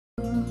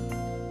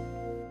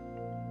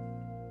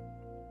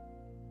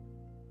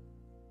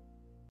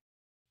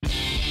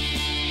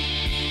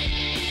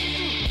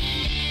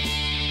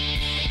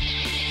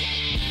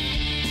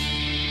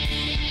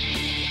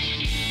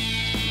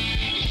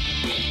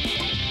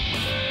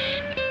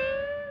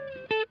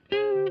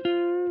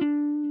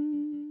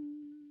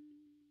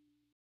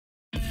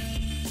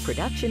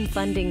Production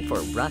funding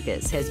for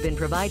Ruckus has been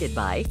provided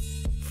by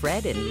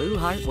Fred and Lou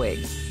Hartwig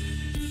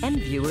and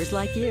viewers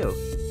like you.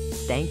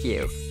 Thank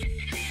you.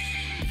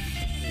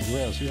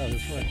 Yes, yeah,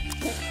 that's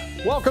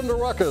right. Welcome to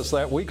Ruckus,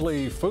 that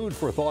weekly food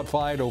for thought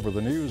fight over the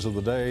news of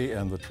the day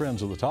and the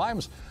trends of the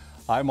times.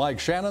 I'm Mike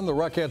Shannon. The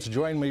Ruckettes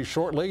join me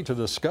shortly to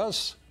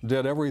discuss,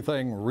 did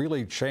everything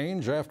really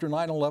change after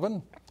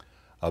 9/11?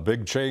 A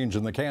big change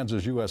in the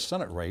Kansas U.S.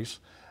 Senate race.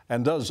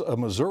 And does a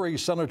Missouri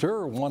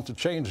senator want to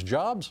change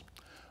jobs?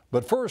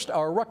 But first,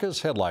 our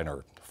Ruckus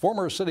headliner,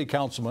 former city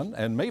councilman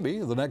and maybe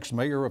the next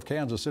mayor of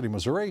Kansas City,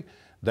 Missouri,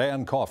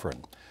 Dan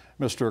Cofran.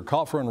 Mr.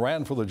 Cofran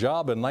ran for the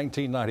job in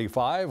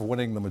 1995,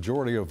 winning the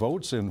majority of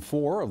votes in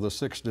 4 of the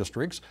 6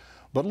 districts,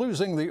 but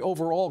losing the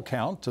overall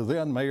count to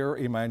then Mayor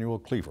Emanuel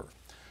Cleaver.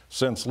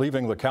 Since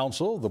leaving the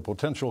council, the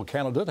potential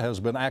candidate has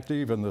been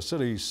active in the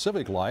city's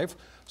civic life,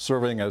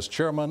 serving as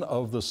chairman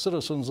of the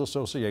Citizens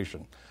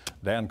Association.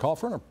 Dan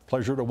Cofran, a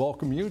pleasure to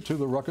welcome you to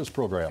the Ruckus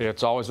program.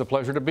 It's always a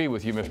pleasure to be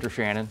with you, Mr.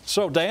 Shannon.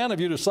 So, Dan,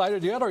 have you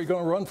decided yet? Are you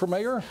going to run for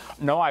mayor?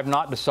 No, I've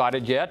not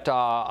decided yet.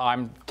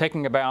 I'm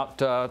taking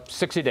about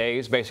 60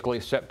 days, basically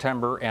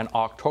September and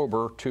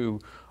October, to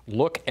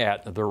look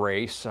at the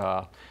race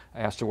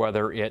as to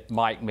whether it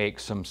might make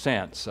some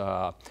sense.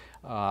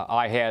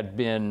 I had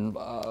been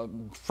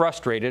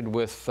frustrated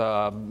with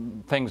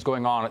things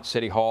going on at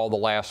City Hall the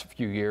last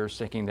few years,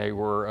 thinking they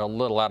were a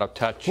little out of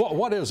touch.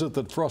 What is it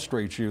that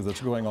frustrates you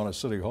that's going on at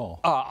City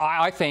Hall?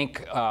 I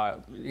think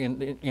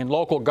in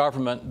local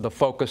government, the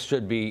focus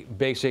should be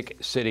basic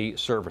city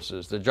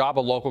services. The job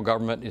of local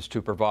government is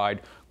to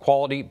provide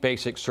quality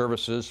basic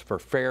services for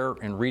fair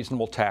and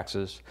reasonable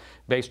taxes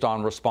based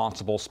on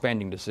responsible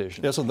spending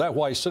decisions. Isn't that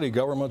why city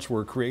governments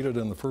were created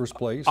in the first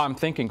place? I'm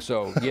thinking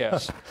so,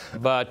 yes.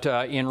 But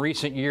in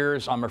recent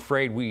years, I'm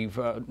afraid we've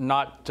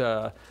not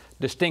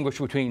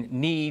distinguished between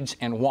needs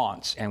and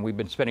wants, and we've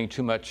been spending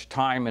too much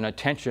time and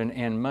attention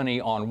and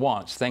money on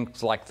wants,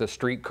 things like the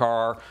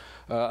streetcar,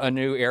 a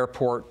new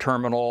airport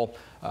terminal,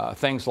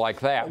 things like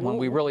that, when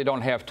we really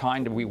don't have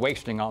time to be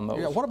wasting on those.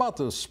 Yeah, what about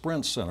the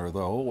Sprint Center,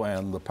 though,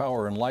 and the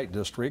Power and Light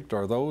District?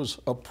 Are those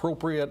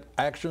appropriate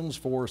actions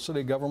for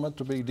city government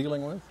to be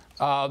dealing with?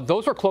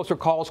 Those are closer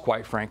calls,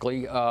 quite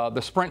frankly.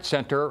 The Sprint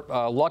Center,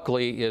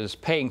 luckily, is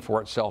paying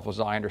for itself, as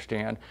I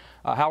understand.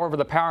 However,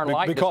 the Power and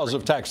Light because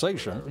District, of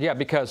taxation. Yeah,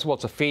 because, well,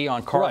 it's a fee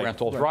on car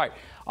rentals, right.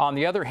 On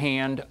the other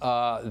hand,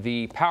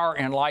 the Power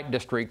and Light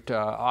District,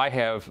 I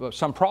have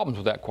some problems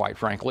with that, quite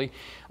frankly,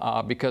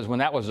 because when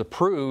that was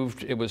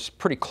approved, it was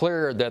pretty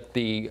clear that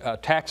the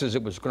taxes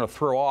it was going to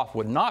throw off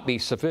would not be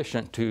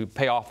sufficient to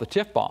pay off the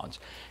TIF bonds.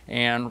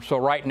 And so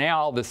right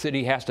now, the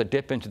city has to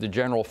dip into the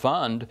general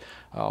fund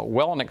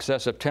well in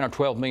excess of $10 or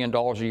 $12 million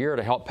a year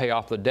to help pay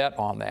off the debt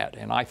on that.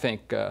 And I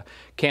think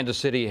Kansas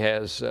City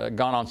has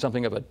gone on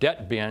something of a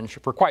debt binge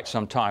for quite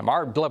some time.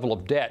 Our level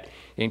of debt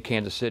in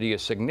Kansas City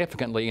is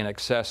significantly in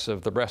excess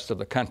of the rest of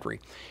the country,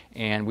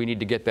 and we need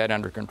to get that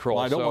under control.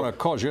 Well, I don't want to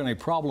cause you any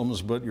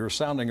problems, but you're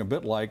sounding a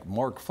bit like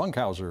Mark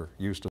Funkhauser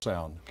used to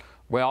sound.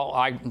 Well,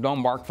 I know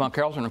Mark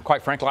Funkhauser, and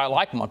quite frankly, I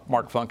like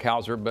Mark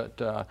Funkhauser,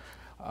 but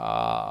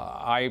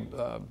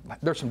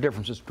there's some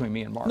differences between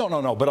me and Mark.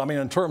 No, but I mean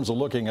in terms of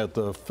looking at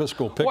the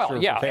fiscal picture for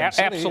Kansas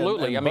City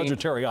absolutely. and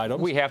budgetary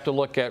items. We have to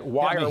look at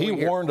why he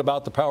warned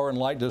about the Power and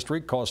Light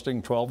District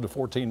costing $12 to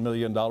 $14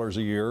 million a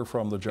year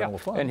from the general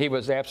fund. And he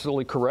was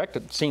absolutely correct.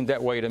 It seemed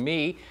that way to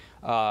me.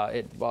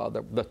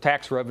 The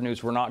tax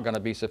revenues were not going to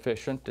be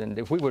sufficient, and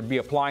if we would be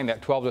applying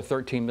that $12 to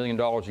 $13 million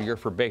a year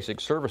for basic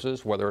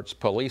services, whether it's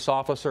police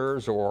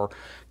officers or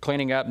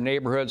cleaning up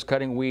neighborhoods,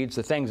 cutting weeds,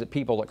 the things that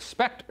people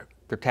expect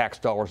their tax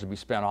dollars to be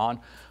spent on,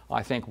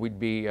 I think we'd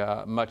be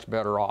much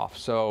better off.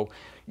 So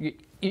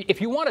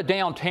if you want a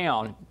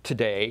downtown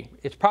today,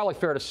 it's probably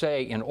fair to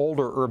say in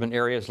older urban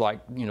areas like,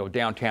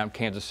 downtown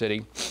Kansas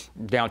City,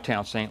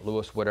 downtown St.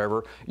 Louis,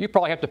 whatever, you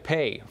probably have to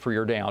pay for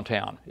your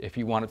downtown if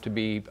you want it to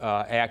be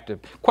active.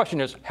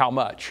 Question is, how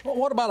much? Well,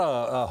 what about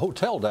a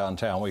hotel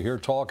downtown? We hear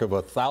talk of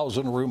a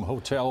 1,000-room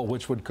hotel,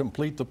 which would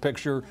complete the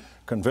picture.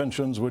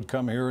 Conventions would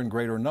come here in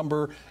greater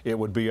number. It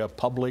would be a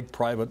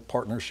public-private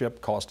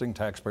partnership costing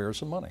taxpayers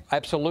some money.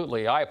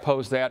 Absolutely. I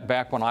opposed that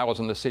back when I was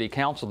in the city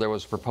council. There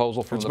was a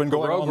proposal from It's been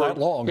going on that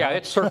long. Yeah, huh?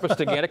 It's surfaced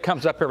again. It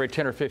comes up every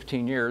 10 or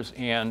 15 years.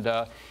 And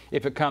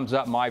if it comes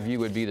up, my view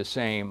would be the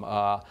same,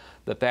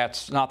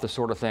 that's not the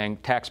sort of thing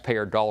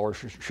taxpayer dollars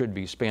should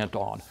be spent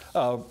on.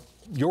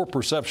 Your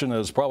perception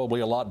is probably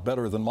a lot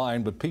better than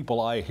mine, but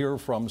people I hear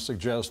from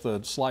suggest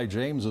that Sly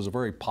James is a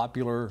very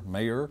popular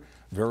mayor,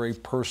 very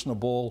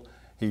personable.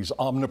 He's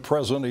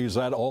omnipresent. He's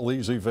at all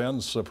these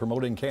events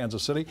promoting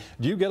Kansas City.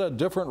 Do you get a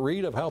different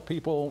read of how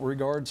people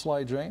regard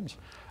Sly James?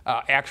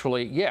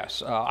 Actually,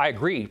 yes. I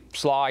agree.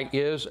 Sly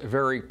is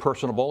very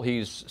personable.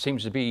 He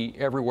seems to be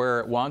everywhere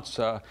at once.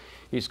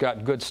 He's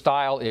got good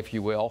style, if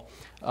you will.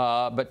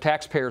 But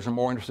taxpayers are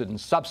more interested in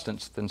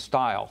substance than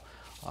style.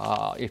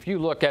 If you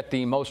look at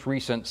the most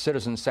recent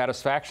citizen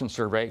satisfaction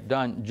survey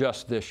done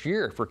just this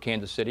year for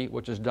Kansas City,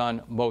 which is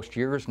done most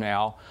years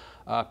now,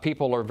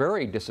 people are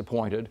very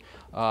disappointed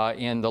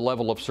in the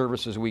level of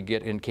services we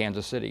get in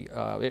Kansas City.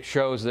 It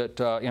shows that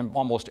in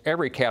almost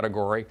every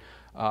category,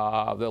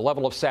 the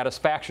level of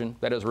satisfaction,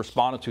 that is,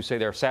 respondents who say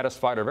they're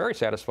satisfied or very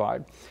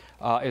satisfied,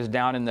 is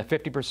down in the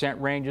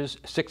 50% ranges,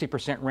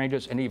 60%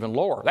 ranges, and even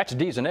lower. That's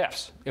D's and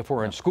F's if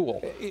we're in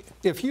school.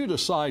 If you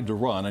decide to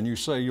run, and you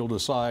say you'll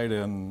decide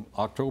in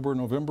October,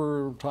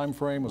 November time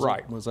frame,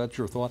 was that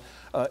your thought?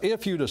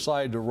 If you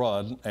decide to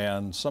run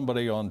and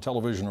somebody on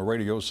television or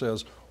radio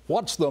says,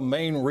 what's the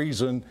main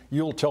reason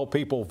you'll tell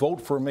people, vote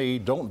for me,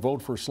 don't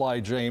vote for Sly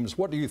James,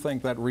 what do you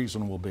think that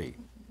reason will be?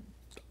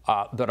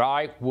 That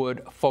I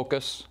would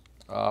focus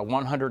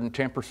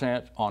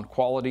 110% on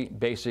quality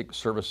basic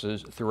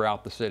services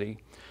throughout the city.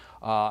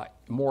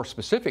 More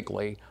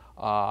specifically,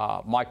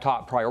 my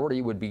top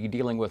priority would be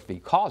dealing with the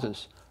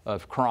causes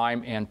of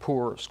crime and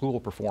poor school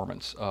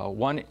performance.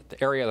 One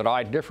area that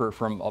I differ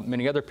from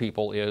many other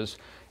people is,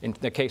 in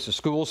the case of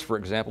schools, for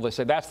example, they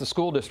say that's the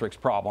school district's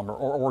problem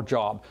or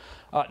job.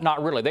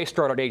 Not really. They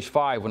start at age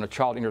 5 when a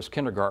child enters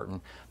kindergarten.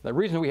 The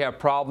reason we have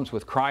problems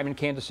with crime in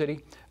Kansas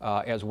City,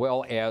 as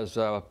well as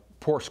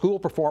poor school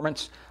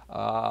performance,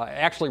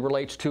 actually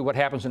relates to what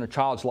happens in a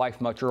child's life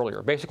much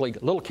earlier. Basically,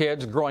 little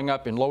kids growing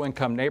up in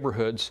low-income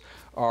neighborhoods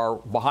are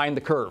behind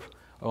the curve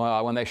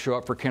when they show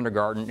up for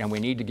kindergarten, and we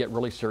need to get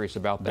really serious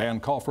about that. Dan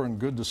Cofran,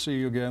 good to see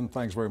you again.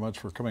 Thanks very much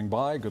for coming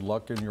by. Good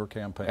luck in your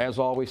campaign. As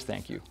always,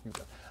 thank you.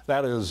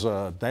 That is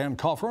Dan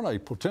Cofran, a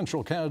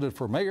potential candidate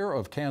for mayor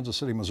of Kansas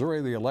City,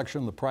 Missouri. The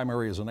election, the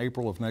primary is in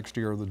April of next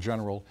year, the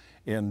general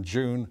in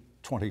June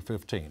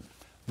 2015.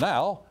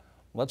 Now,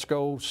 let's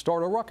go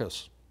start a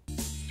ruckus.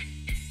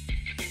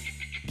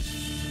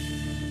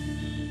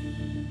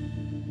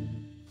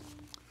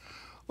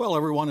 Well,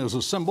 everyone is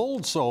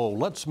assembled, so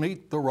let's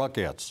meet the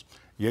Ruckettes.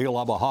 Yale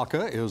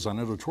Abahaka is an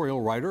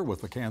editorial writer with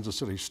the Kansas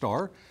City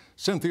Star.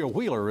 Cynthia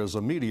Wheeler is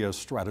a media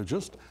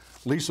strategist.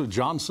 Lisa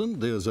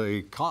Johnston is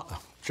a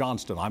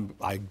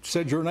I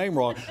said your name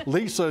wrong.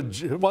 Lisa,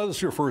 well, this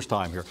is your first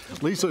time here.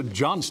 Lisa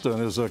Johnston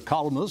is a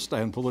columnist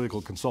and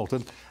political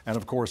consultant. And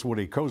of course,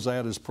 Woody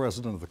Kozad is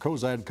president of the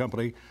Kozad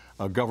Company,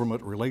 a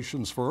government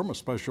relations firm. A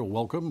special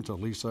welcome to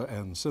Lisa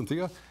and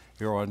Cynthia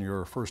here on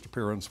your first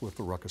appearance with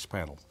the Ruckus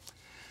panel.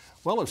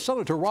 Well, if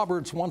Senator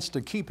Roberts wants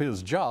to keep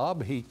his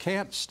job, he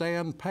can't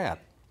stand pat.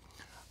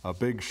 A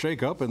big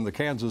shakeup in the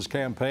Kansas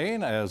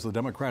campaign as the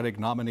Democratic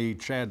nominee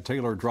Chad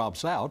Taylor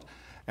drops out,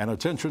 and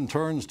attention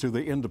turns to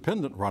the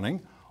independent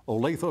running,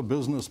 Olathe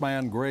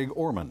businessman Greg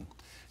Orman.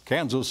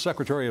 Kansas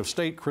Secretary of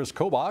State Chris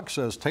Kobach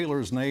says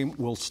Taylor's name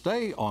will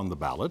stay on the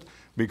ballot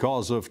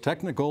because of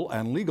technical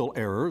and legal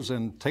errors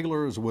in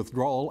Taylor's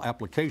withdrawal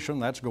application.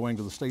 That's going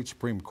to the state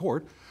Supreme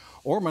Court.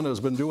 Orman has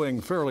been doing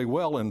fairly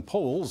well in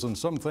polls, and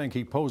some think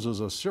he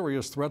poses a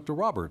serious threat to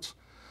Roberts.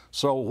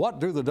 So what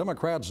do the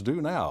Democrats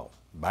do now?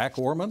 Back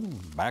Orman?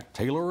 Back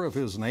Taylor if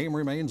his name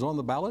remains on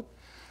the ballot?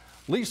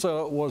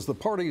 Lisa was the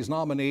party's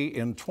nominee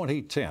in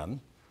 2010.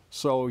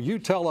 So you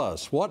tell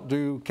us, what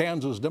do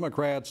Kansas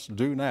Democrats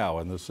do now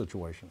in this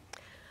situation?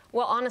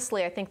 Well,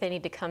 honestly, I think they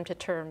need to come to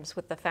terms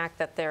with the fact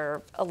that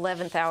their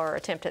 11th hour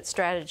attempt at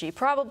strategy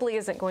probably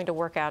isn't going to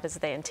work out as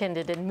they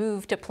intended and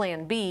move to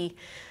Plan B,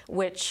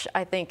 which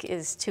I think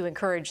is to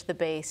encourage the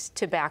base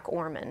to back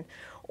Orman.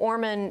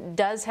 Orman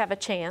does have a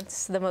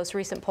chance. The most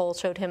recent poll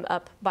showed him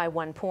up by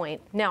 1 point.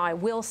 Now, I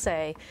will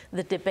say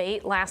the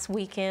debate last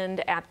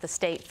weekend at the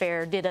state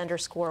fair did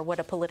underscore what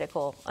a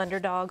political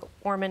underdog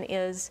Orman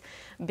is,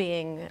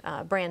 being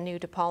brand new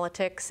to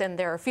politics. And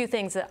there are a few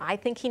things that I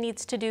think he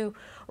needs to do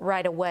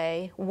right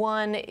away.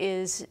 One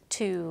is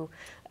to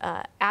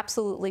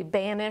absolutely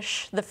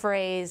banish the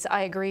phrase,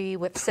 I agree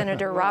with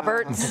Senator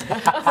Roberts,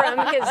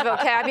 from his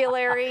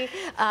vocabulary.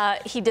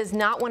 He does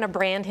not want to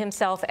brand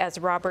himself as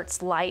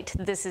Roberts light.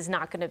 This is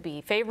not going to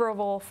be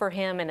favorable for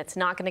him, and it's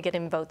not going to get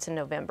him votes in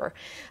November.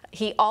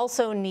 He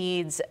also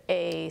needs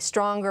a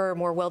stronger,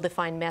 more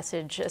well-defined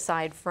message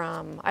aside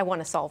from, I want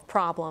to solve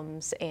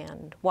problems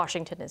and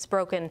Washington is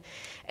broken.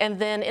 And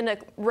then in a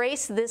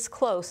race this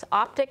close,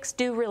 optics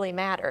do really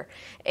matter.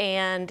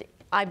 And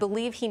I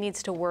believe he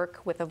needs to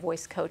work with a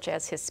voice coach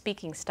as his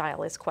speaking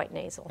style is quite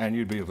nasal. And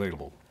you'd be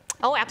available?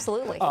 Oh,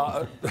 absolutely.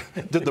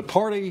 Did the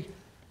party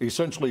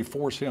essentially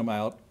force him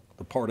out,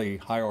 the party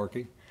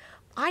hierarchy?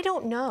 I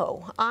don't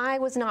know. I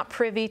was not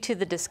privy to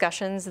the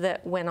discussions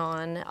that went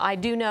on. I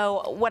do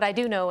know what I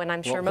do know, and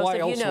I'm sure most of you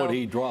know. Why else would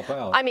he drop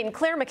out? I mean,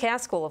 Claire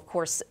McCaskill, of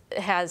course,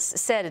 has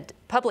said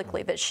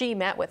publicly that she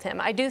met with him.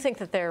 I do think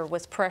that there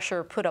was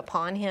pressure put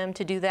upon him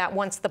to do that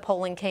once the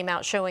polling came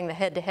out showing the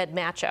head-to-head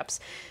matchups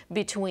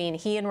between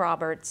he and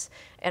Roberts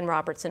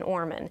and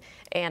Orman.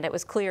 And it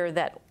was clear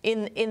that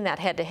in that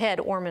head-to-head,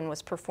 Orman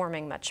was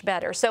performing much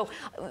better. So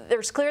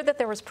there's clear that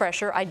there was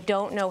pressure. I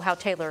don't know how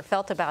Taylor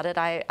felt about it.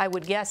 I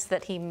would guess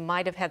that he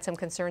might have had some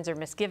concerns or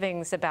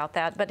misgivings about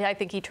that, but I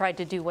think he tried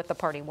to do what the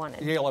party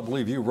wanted. Yale, I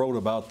believe you wrote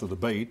about the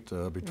debate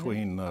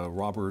between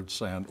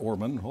Roberts and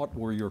Orman. What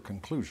were your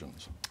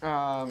conclusions?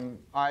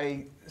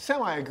 I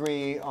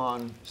semi-agree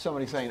on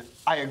somebody saying,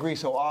 I agree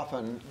so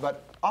often,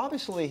 but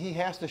obviously he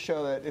has to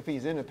show that if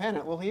he's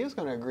independent, well, he is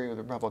going to agree with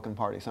the Republican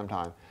Party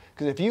sometime.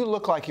 Because if you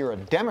look like you're a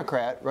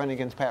Democrat running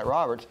against Pat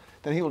Roberts,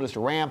 then he will just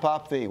ramp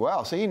up the,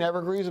 well, see, he never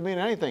agrees with me on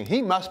anything.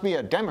 He must be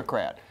a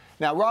Democrat.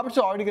 Now, Roberts is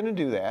already going to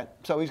do that,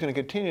 so he's going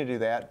to continue to do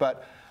that.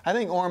 But I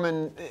think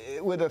Orman,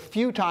 with a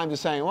few times,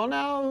 is saying, well,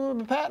 now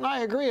Pat and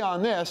I agree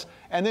on this,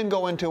 and then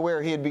go into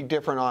where he'd be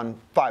different on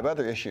 5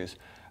 other issues.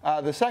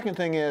 The second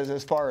thing is,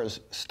 as far as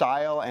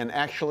style and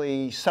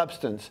actually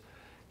substance,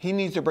 he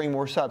needs to bring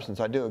more substance.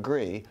 I do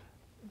agree.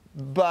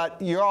 But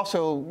you're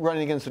also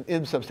running against an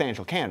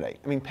insubstantial candidate.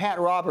 I mean, Pat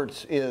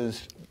Roberts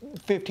is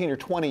 15 or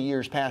 20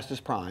 years past his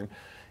prime.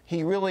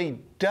 He really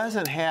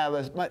doesn't have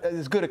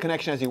as good a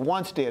connection as he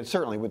once did,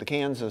 certainly with the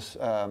Kansas,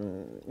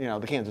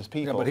 the Kansas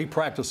people. Yeah, but he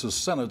practices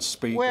Senate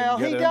speak well,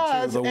 and he get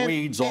does, into the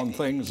weeds on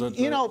things that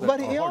but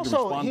he are hard to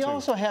respond to.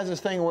 also has this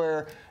thing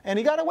where, and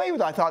he got away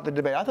with, I thought, the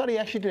debate. I thought he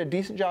actually did a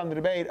decent job in the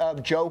debate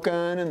of joking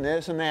and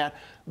this and that.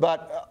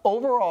 But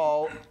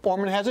overall,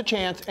 Orman has a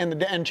chance,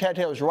 and Chad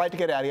Taylor's right to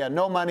get out. He had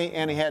no money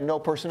and he had no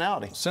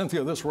personality.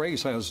 Cynthia, this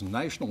race has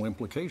national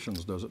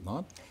implications, does it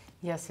not?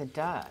 Yes, it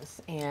does.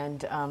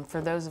 And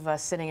for those of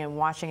us sitting and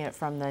watching it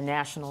from the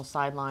national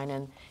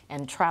sideline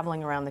and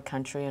traveling around the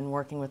country and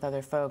working with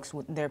other folks,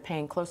 they're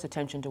paying close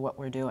attention to what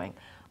we're doing.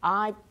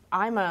 I'm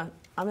an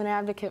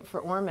advocate for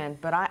Orman,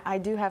 but I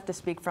do have to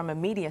speak from a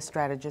media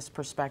strategist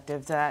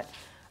perspective that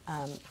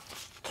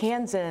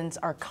Kansans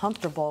are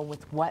comfortable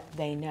with what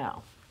they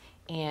know.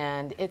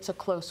 And it's a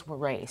close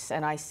race.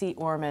 And I see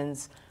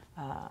Orman's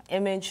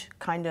image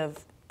kind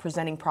of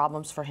presenting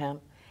problems for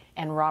him,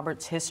 and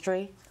Robert's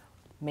history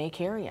may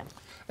carry him.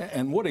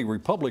 And Woody,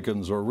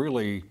 Republicans are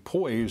really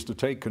poised to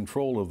take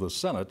control of the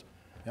Senate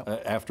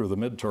after the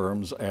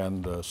midterms,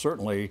 and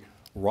certainly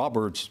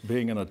Roberts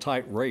being in a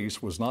tight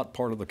race was not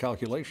part of the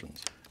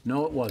calculations.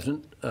 No, it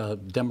wasn't.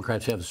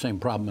 Democrats have the same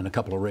problem in a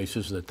couple of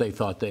races that they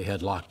thought they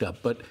had locked up.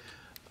 But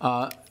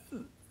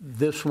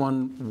this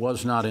one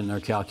was not in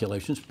their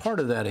calculations. Part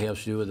of that has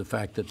to do with the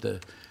fact that the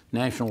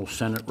National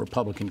Senate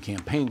Republican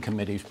Campaign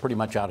Committee is pretty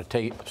much out of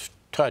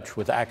touch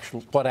with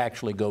what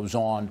actually goes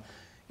on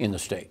in the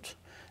states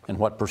and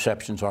what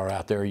perceptions are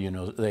out there. You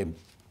know, they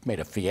made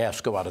a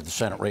fiasco out of the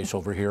Senate race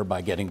over here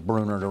by getting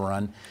Bruner to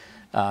run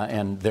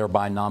and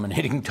thereby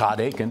nominating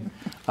Todd Aiken,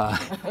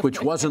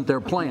 which wasn't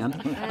their plan.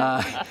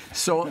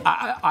 So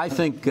I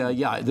think,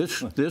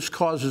 this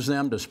causes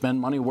them to spend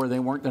money where they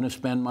weren't going to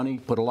spend money,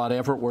 put a lot of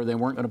effort where they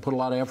weren't going to put a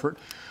lot of effort.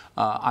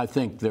 I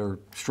think their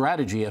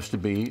strategy has to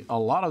be a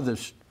lot of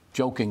this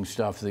joking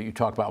stuff that you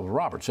talk about with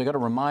Roberts. They got to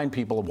remind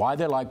people of why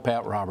they like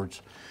Pat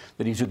Roberts,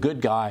 that he's a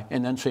good guy,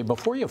 and then say,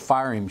 before you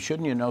fire him,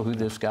 shouldn't you know who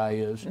this guy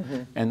is?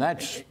 And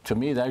that's, to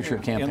me, that's your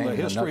campaign. In the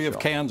history of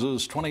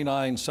Kansas,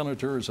 29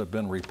 senators have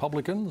been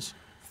Republicans,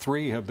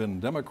 3 have been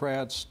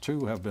Democrats,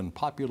 2 have been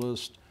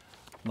populist.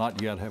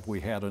 Not yet have we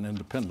had an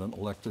independent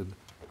elected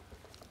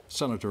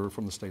senator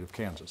from the state of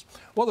Kansas.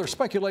 Well, there's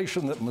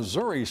speculation that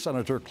Missouri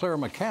Senator Claire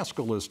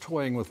McCaskill is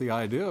toying with the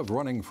idea of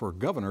running for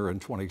governor in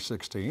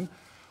 2016.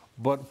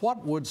 But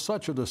what would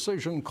such a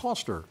decision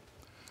cost her?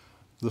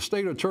 The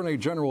state attorney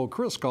general,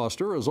 Chris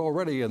Koster, is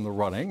already in the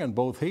running, and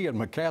both he and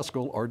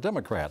McCaskill are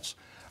Democrats.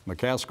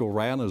 McCaskill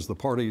ran as the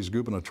party's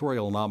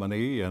gubernatorial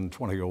nominee in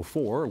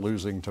 2004,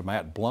 losing to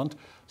Matt Blunt,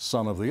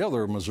 son of the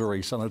other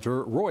Missouri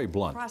Senator Roy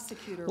Blunt.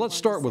 Let's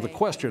start with a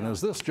question. Is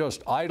this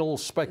just idle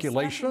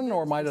speculation,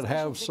 or might it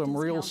have some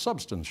real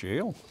substance,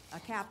 Yale?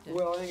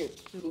 Well, I think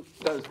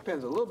it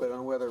depends a little bit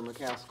on whether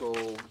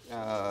McCaskill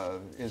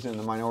is in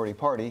the minority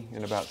party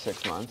in about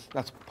 6 months.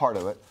 That's part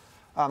of it.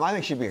 I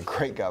think she'd be a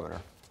great governor.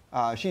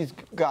 She's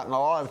gotten a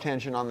lot of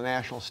attention on the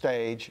national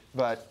stage,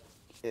 but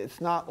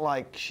it's not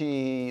like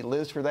she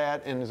lives for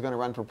that and is going to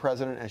run for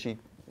president, as she,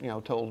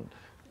 told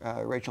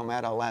Rachel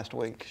Maddow last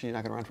week. She's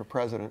not going to run for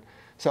president.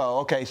 So,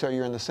 okay, so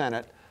you're in the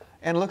Senate.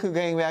 And look who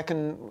came back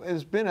and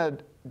has been a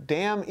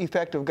damn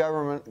effective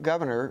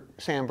governor,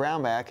 Sam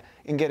Brownback,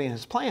 in getting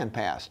his plan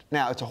passed.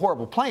 Now, it's a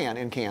horrible plan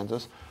in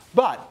Kansas,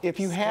 but if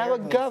you have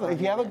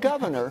a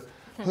governor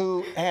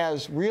who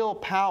has real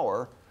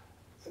power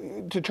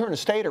to turn a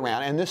state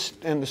around, and the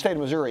state of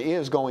Missouri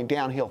is going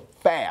downhill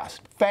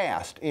fast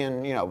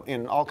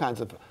in all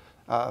kinds of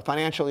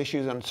financial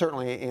issues, and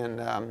certainly in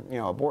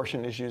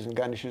abortion issues and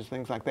gun issues,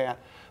 things like that.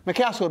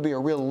 McCaskill would be a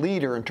real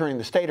leader in turning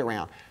the state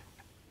around.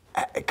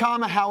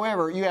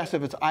 However, you asked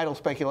if it's idle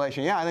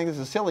speculation. Yeah, I think this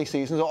is a silly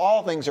season, so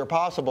all things are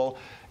possible.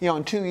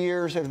 In 2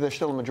 years, if there's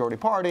still a majority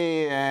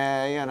party,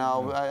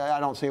 I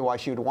don't see why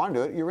she would want to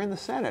do it. You're in the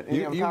Senate, and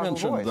you have a powerful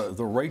voice. You mentioned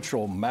the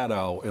Rachel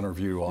Maddow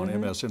interview on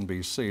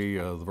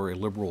MSNBC. The very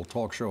liberal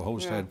talk show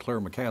host had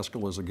Claire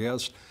McCaskill as a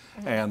guest.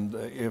 And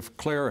if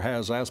Claire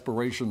has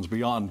aspirations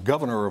beyond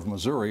governor of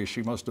Missouri,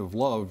 she must have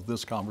loved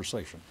this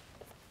conversation.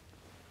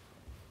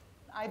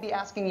 I'd be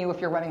asking you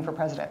if you're running for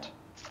president.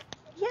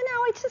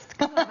 It's just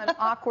kind of an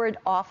awkward,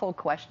 awful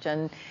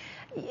question.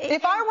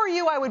 If I were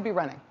you, I would be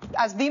running.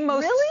 As the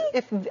most,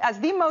 as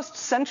the most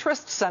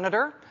centrist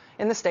senator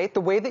in the state, the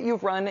way that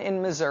you've run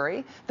in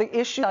Missouri, the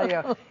issue,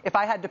 if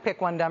I had to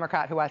pick one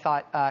Democrat who I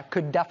thought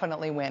could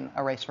definitely win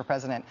a race for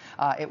president,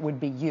 it would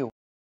be you.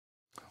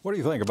 What do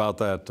you think about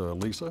that,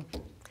 Lisa? Do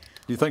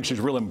you think she's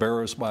real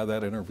embarrassed by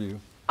that interview?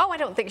 Oh, I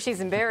don't think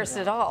she's embarrassed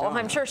at all.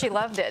 I'm sure she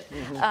loved it.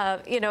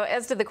 You know,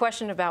 as to the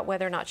question about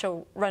whether or not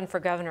she'll run for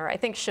governor, I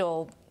think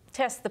she'll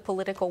test the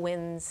political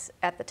winds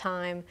at the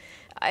time.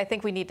 I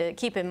think we need to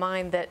keep in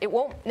mind that it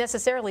won't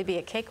necessarily be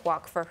a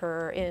cakewalk for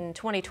her. In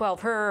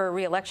 2012, her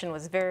re-election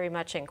was very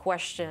much in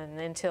question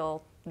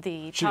until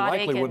the She Todd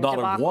likely Akin would not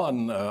have debacle.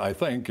 won, I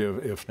think,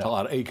 if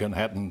Todd Akin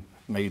hadn't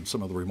made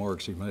some of the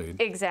remarks he made.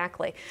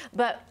 Exactly.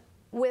 But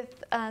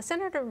with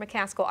Senator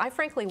McCaskill, I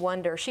frankly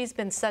wonder, she's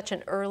been such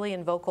an early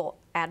and vocal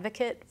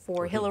advocate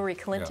for Hillary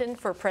Clinton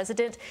for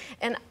president,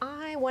 and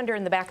I wonder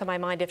in the back of my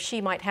mind if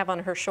she might have on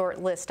her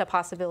short list a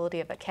possibility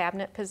of a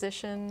cabinet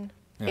position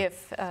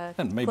if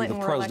and maybe Clinton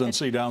the were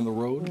presidency elected. down the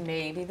road.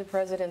 Maybe the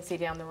presidency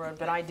down the road,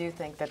 but I do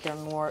think that they're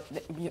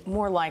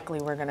more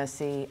likely we're going to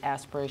see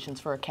aspirations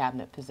for a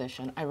cabinet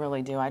position. I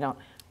really do.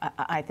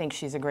 I think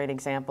she's a great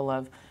example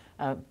of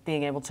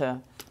being able to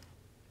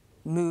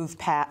move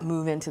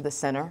into the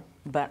center.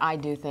 But I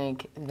do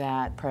think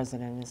that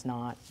president is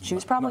not. She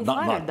was probably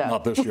flattered, though.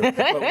 Not this year.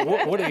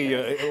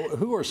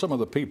 Who are some of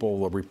the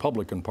people the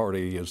Republican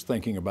Party is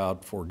thinking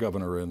about for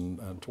governor in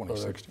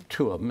 2016?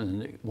 Two of them.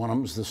 And one of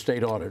them is the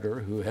state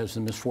auditor, who has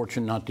the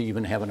misfortune not to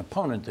even have an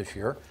opponent this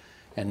year.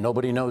 And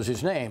nobody knows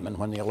his name. And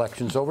when the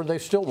election's over, they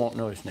still won't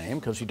know his name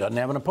because he doesn't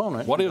have an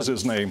opponent. What is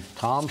his name?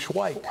 Tom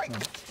Schweik.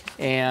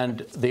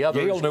 And the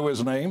other Yale knew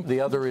his name.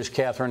 The other is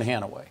Catherine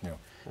Hanaway.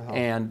 Yeah.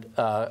 And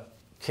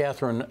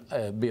Catherine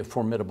be a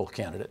formidable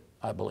candidate,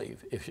 I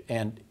believe.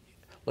 And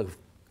look, if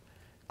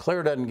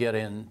Claire doesn't get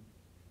into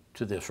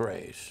this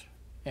race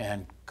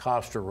and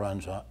Koster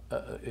runs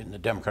in the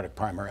Democratic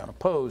primary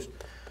unopposed,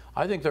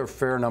 I think there are a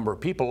fair number of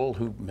people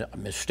who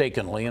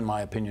mistakenly, in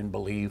my opinion,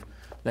 believe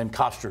then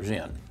Koster's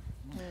in.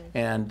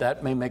 And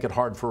that may make it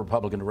hard for a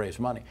Republican to raise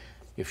money.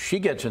 If she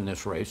gets in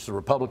this race, the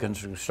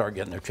Republicans will start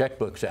getting their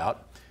checkbooks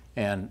out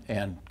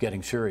and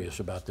getting serious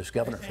about this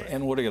governorship.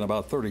 And Woody, in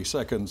about 30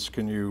 seconds,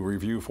 can you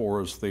review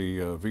for us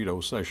the veto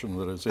session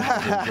that is in?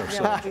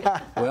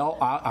 Well,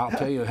 I'll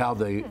tell you how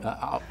they,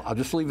 I'll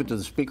just leave it to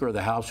the Speaker of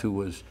the House, who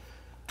was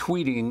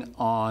tweeting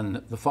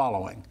on the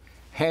following: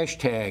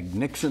 hashtag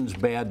Nixon's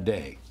bad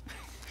day.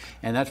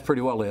 And that's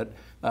pretty well it.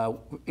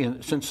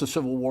 Since the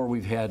Civil War,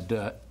 we've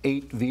had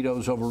 8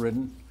 vetoes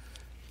overridden.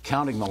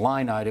 Counting the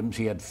line items,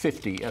 he had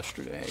 50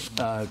 yesterday.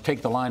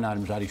 Take the line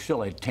items out, he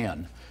still had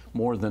 10.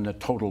 More than the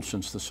total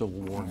since the Civil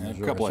War. A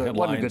couple of headlines. It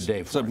wasn't a good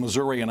day for said him.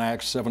 Missouri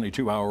enacts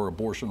 72-hour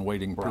abortion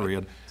waiting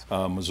period.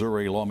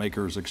 Missouri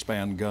lawmakers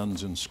expand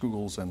guns in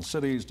schools and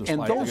cities.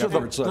 And those are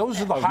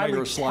the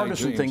highly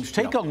partisan things.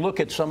 Take a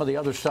look at some of the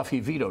other stuff he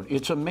vetoed.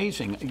 It's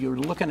amazing. You're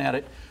looking at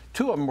it.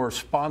 2 of them were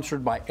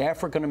sponsored by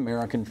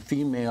African-American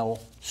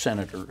female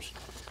senators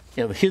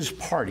of his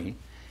party,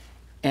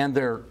 and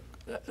there's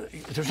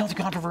nothing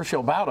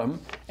controversial about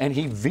them, and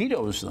he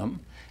vetoes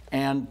them.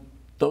 And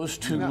those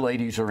 2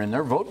 ladies are in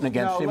there voting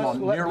against him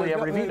on nearly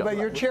every veto. But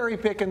you're cherry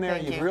picking there.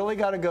 You've really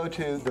got to go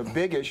to the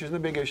big issues, and the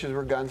big issues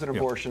were guns and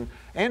abortion.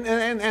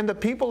 And the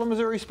people of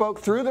Missouri spoke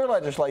through their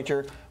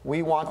legislature.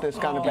 We want this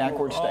kind of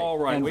backward state. All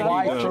right. And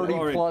why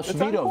 30-plus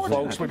vetoes?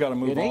 Folks, we got to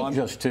move on. It ain't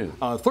just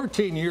 2.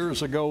 13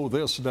 years ago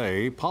this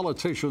day,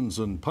 politicians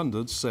and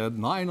pundits said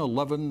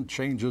 9/11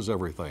 changes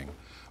everything.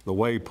 The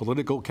way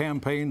political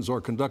campaigns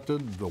are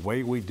conducted, the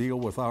way we deal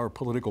with our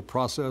political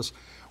process.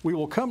 We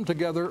will come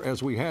together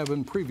as we have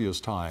in previous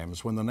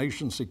times when the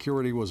nation's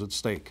security was at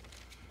stake.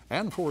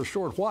 And for a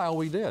short while,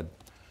 we did.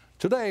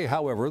 Today,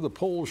 however, the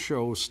polls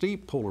show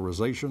steep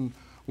polarization,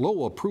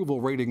 low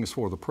approval ratings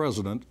for the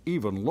president,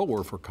 even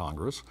lower for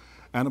Congress,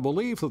 and a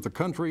belief that the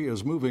country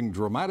is moving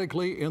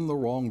dramatically in the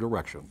wrong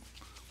direction.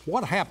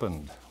 What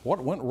happened?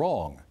 What went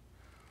wrong?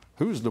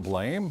 Who's to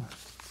blame?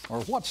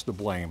 Or what's to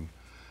blame?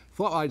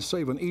 Thought I'd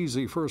save an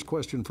easy first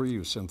question for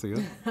you, Cynthia.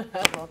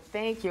 Well,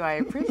 thank you. I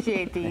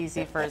appreciate the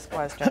easy first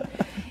question.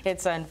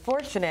 It's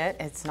unfortunate.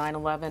 It's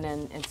 9/11,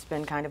 and it's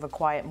been kind of a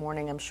quiet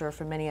morning, I'm sure,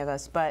 for many of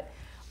us. But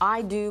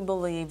I do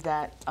believe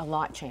that a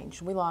lot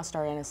changed. We lost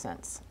our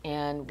innocence.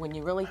 And when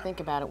you really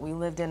think about it, we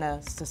lived in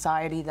a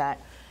society that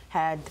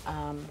had,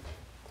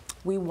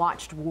 we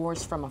watched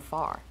wars from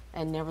afar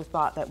and never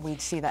thought that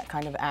we'd see that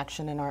kind of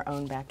action in our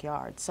own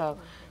backyard. So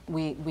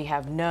we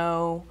have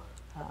no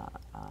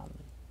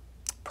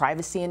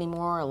privacy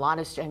anymore. A lot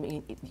of, I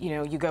mean, you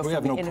know, you go. We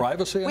have no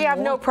privacy anymore? We have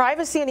no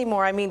privacy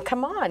anymore. I mean,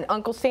 come on.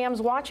 Uncle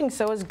Sam's watching,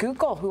 so is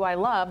Google, who I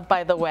love,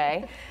 by the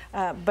way.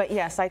 But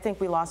yes, I think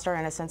we lost our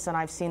innocence, and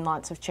I've seen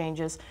lots of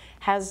changes.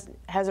 As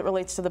it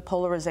relates to the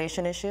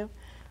polarization issue,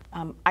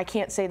 I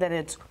can't say that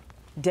it's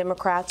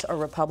Democrats or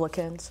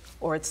Republicans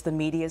or it's the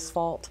media's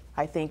fault.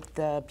 I think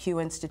the Pew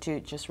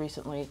Institute just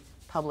recently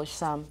published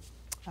some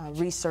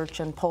research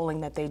and polling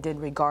that they did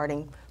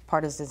regarding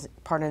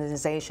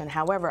partisanization.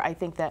 However, I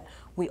think that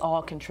we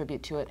all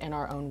contribute to it in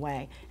our own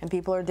way, and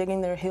people are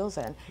digging their heels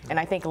in. And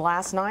I think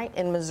last night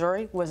in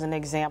Missouri was an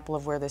example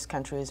of where this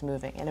country is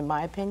moving, and in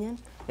my opinion,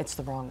 it's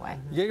the wrong way.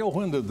 Yale,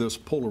 when did this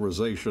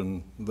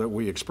polarization that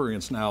we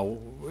experience now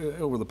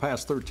over the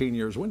past 13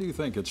 years, when do you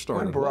think it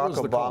started? When Barack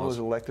Obama was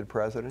elected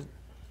president.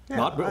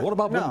 Yeah, what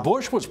about when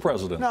Bush was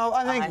president? No,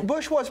 I think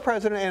Bush was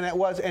president,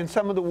 and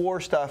some of the war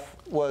stuff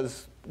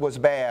was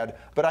bad.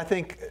 But I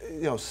think,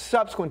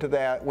 subsequent to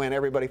that, when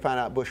everybody found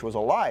out Bush was a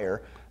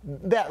liar,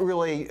 that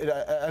really,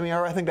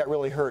 I think that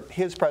really hurt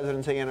his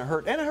presidency, and it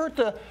hurt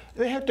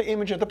the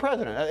image of the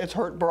president. It's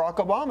hurt Barack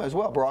Obama as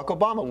well. Barack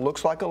Obama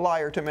looks like a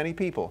liar to many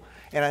people,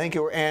 and I think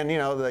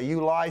the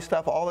 "you lie"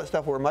 stuff, all that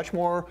stuff, were much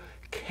more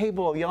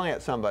capable of yelling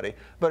at somebody.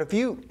 But if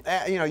you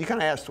kind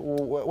of asked,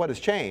 what has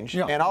changed?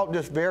 Yeah. And I'll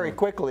just very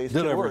quickly,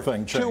 did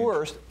everything change? Two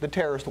words, the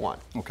terrorist won.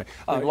 Okay.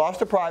 We've lost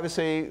the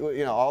privacy,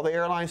 all the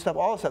airline stuff,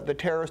 all the stuff, the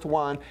terrorist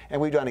won,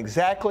 and we've done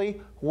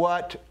exactly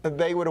what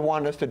they would have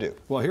wanted us to do.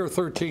 Well, here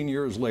 13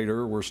 years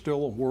later, we're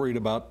still worried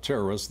about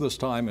terrorists. This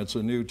time it's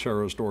a new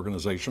terrorist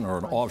organization, or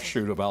an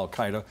offshoot of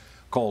Al-Qaeda,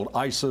 called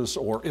ISIS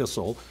or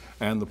ISIL.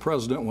 And the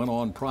president went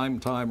on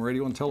primetime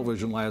radio and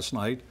television last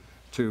night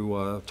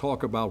to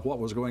talk about what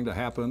was going to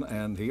happen,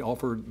 and he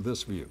offered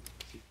this view.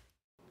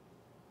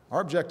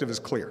 Our objective is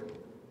clear.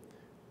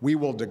 We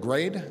will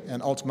degrade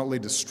and ultimately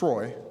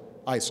destroy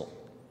ISIL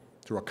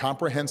through a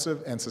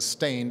comprehensive and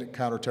sustained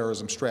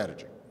counterterrorism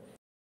strategy.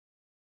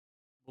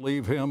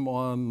 Believe him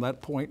on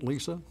that point,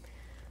 Lisa?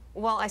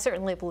 Well, I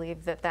certainly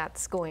believe that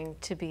that's going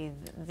to be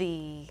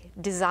the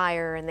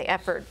desire and the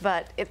effort,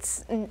 but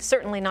it's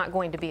certainly not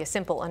going to be a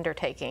simple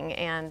undertaking.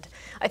 And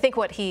I think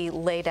what he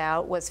laid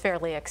out was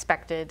fairly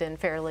expected and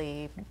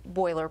fairly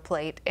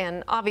boilerplate.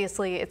 And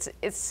obviously, it's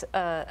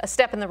a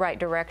step in the right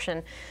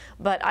direction.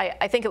 But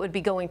I think it would be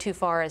going too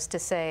far as to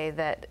say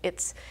that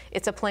it's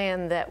a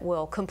plan that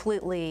will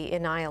completely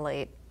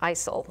annihilate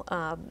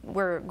ISIL.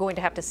 We're going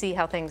to have to see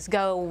how things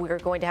go. We're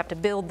going to have to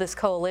build this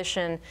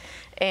coalition.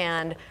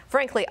 And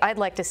frankly, I'd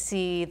like to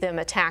see them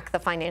attack the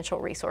financial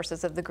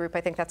resources of the group.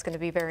 I think that's going to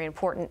be very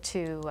important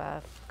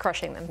to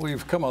crushing them.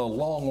 We've come a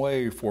long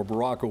way for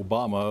Barack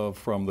Obama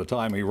from the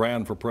time he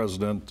ran for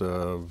president,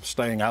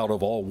 staying out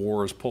of all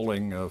wars,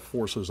 pulling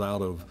forces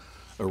out of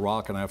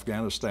Iraq and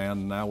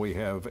Afghanistan. Now we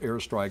have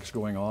airstrikes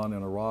going on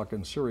in Iraq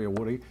and Syria.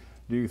 Woody,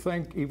 do you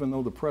think, even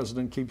though the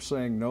president keeps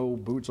saying no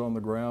boots on the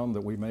ground,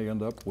 that we may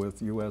end up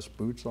with U.S.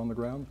 boots on the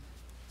ground?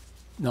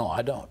 No,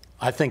 I don't.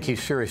 I think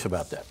he's serious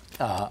about that.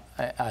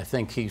 I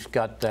think he's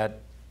got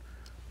that.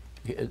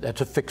 That's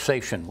a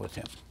fixation with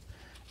him.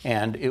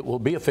 And it will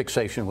be a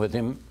fixation with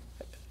him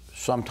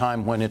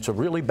sometime when it's a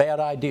really bad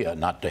idea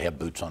not to have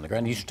boots on the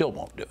ground. He still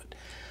won't do it.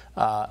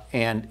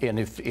 And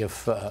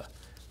if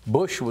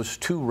Bush was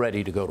too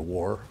ready to go to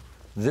war,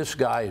 this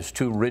guy is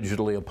too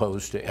rigidly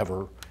opposed to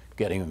ever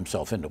getting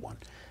himself into one.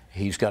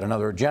 He's got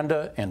another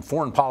agenda, and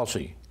foreign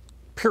policy,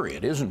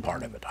 period, isn't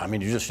part of it. I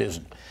mean, it just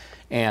isn't.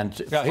 And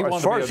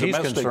as far as he's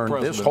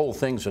concerned, this whole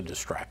thing's a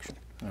distraction.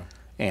 Yeah.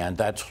 And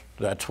that's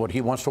what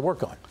he wants to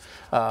work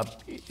on.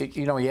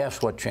 He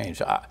asked what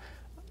changed.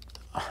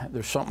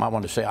 There's something I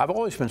want to say. I've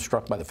always been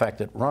struck by the fact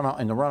that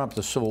in the run-up to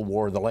the Civil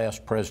War, the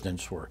last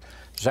presidents were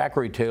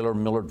Zachary Taylor,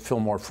 Millard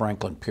Fillmore,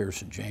 Franklin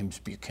Pierce, and James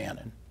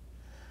Buchanan.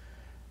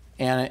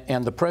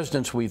 And the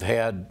presidents we've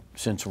had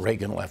since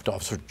Reagan left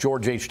office are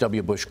George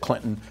H.W. Bush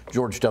Clinton,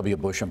 George W.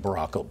 Bush, and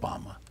Barack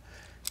Obama.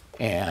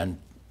 And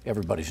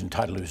everybody's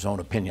entitled to his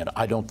own opinion.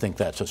 I don't think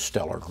that's a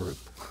stellar group.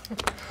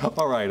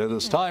 All right, it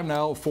is time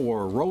now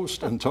for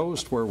Roast and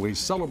Toast, where we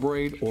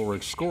celebrate or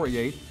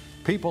excoriate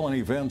people and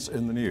events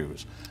in the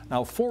news.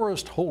 Now,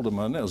 Forrest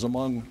Holdeman is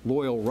among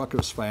loyal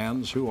Ruckus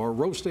fans who are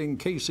roasting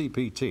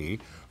KCPT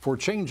for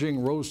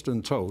changing Roast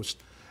and Toast.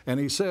 And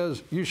he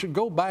says you should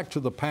go back to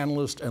the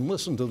panelists and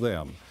listen to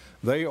them.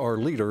 They are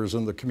leaders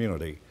in the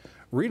community.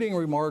 Reading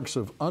remarks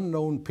of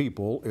unknown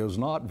people is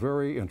not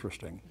very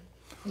interesting.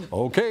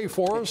 Okay,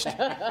 Forrest.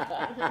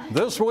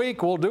 This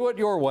week we'll do it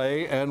your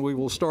way, and we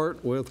will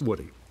start with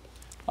Woody.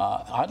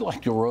 I'd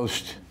like to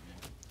roast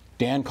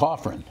Dan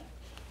Cofran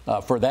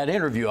for that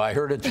interview I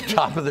heard at the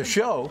top of the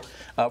show,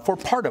 for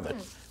part of it,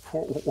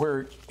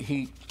 where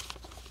he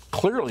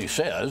clearly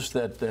says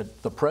that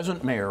the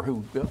present mayor,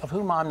 of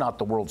whom I'm not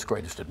the world's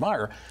greatest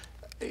admirer,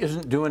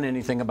 isn't doing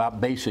anything about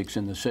basics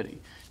in the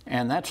city.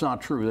 And that's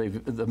not true.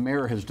 The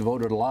mayor has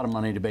devoted a lot of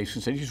money to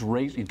basics. He's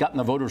gotten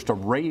the voters to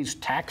raise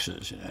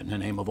taxes, in the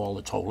name of all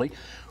that's holy,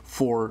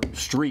 for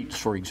streets,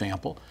 for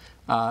example.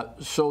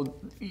 So,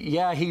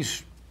 yeah,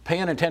 he's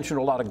paying attention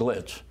to a lot of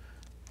glitz.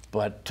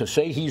 But to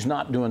say he's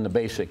not doing the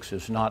basics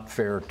is not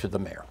fair to the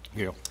mayor.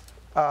 Yeah.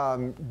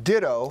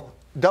 Ditto.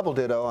 Double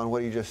ditto on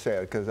what you just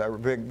said, because I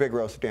big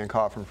roast of Dan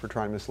Cofran for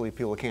trying to mislead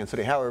people of Kansas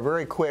City. However,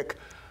 very quick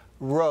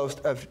roast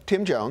of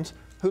Tim Jones,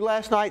 who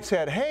last night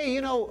said, "Hey,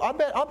 I'll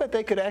bet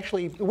they could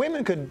actually,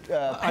 women could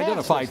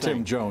identify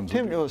Tim Jones."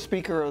 Tim was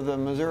Speaker of the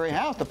Missouri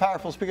House, the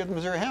powerful Speaker of the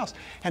Missouri House,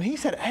 and he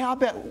said, "Hey, I'll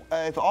bet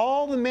if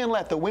all the men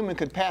left, the women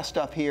could pass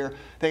stuff here.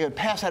 They could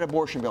pass that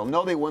abortion bill."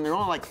 No, they wouldn't. There were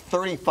only like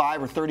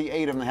 35 or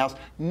 38 of them in the House.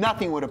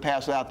 Nothing would have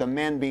passed without the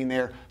men being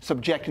there,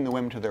 subjecting the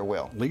women to their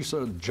will.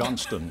 Lisa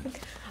Johnston.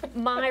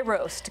 My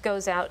roast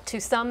goes out to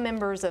some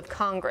members of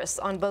Congress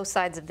on both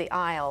sides of the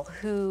aisle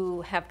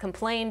who have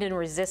complained and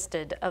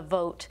resisted a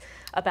vote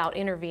about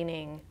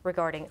intervening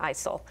regarding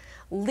ISIL.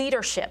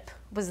 Leadership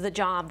was the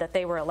job that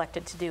they were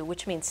elected to do,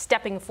 which means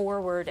stepping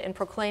forward and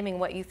proclaiming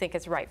what you think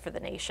is right for the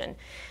nation.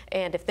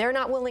 And if they're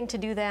not willing to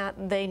do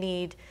that, they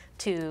need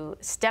to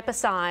step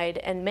aside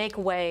and make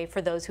way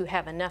for those who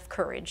have enough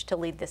courage to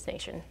lead this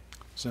nation.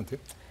 Cynthia?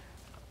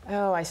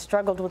 Oh, I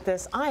struggled with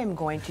this. I am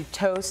going to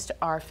toast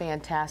our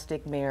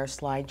fantastic Mayor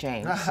Sly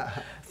James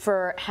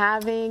for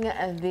having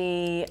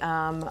the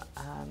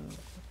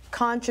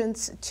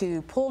conscience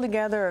to pull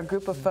together a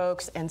group of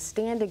folks and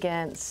stand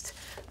against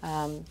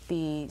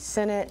the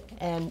Senate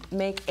and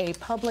make a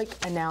public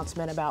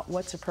announcement about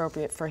what's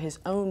appropriate for his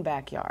own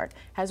backyard.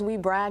 As we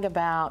brag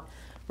about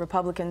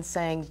Republicans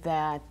saying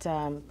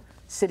that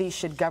cities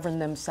should govern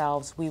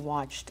themselves, we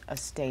watched a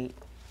state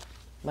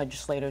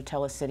legislator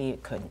tell a city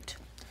it couldn't.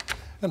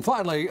 And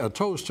finally, a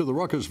toast to the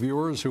Ruckus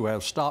viewers who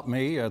have stopped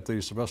me at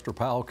the Sylvester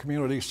Powell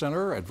Community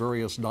Center at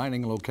various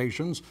dining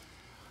locations,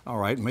 all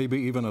right, maybe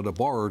even at a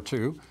bar or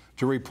two,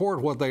 to report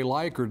what they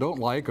like or don't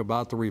like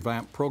about the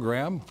revamped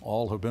program.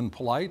 All have been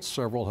polite.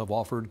 Several have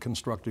offered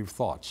constructive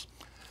thoughts.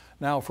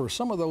 Now, for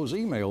some of those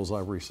emails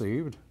I've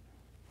received,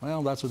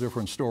 well, that's a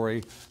different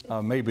story,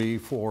 maybe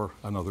for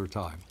another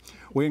time.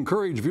 We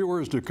encourage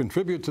viewers to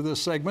contribute to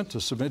this segment.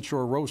 To submit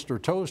your roast or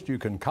toast, you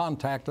can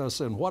contact us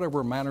in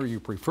whatever manner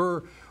you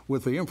prefer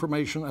with the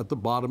information at the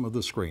bottom of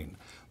the screen.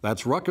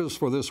 That's Ruckus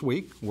for this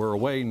week. We're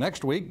away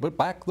next week, but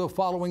back the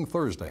following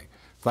Thursday.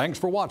 Thanks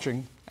for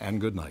watching, and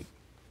good night.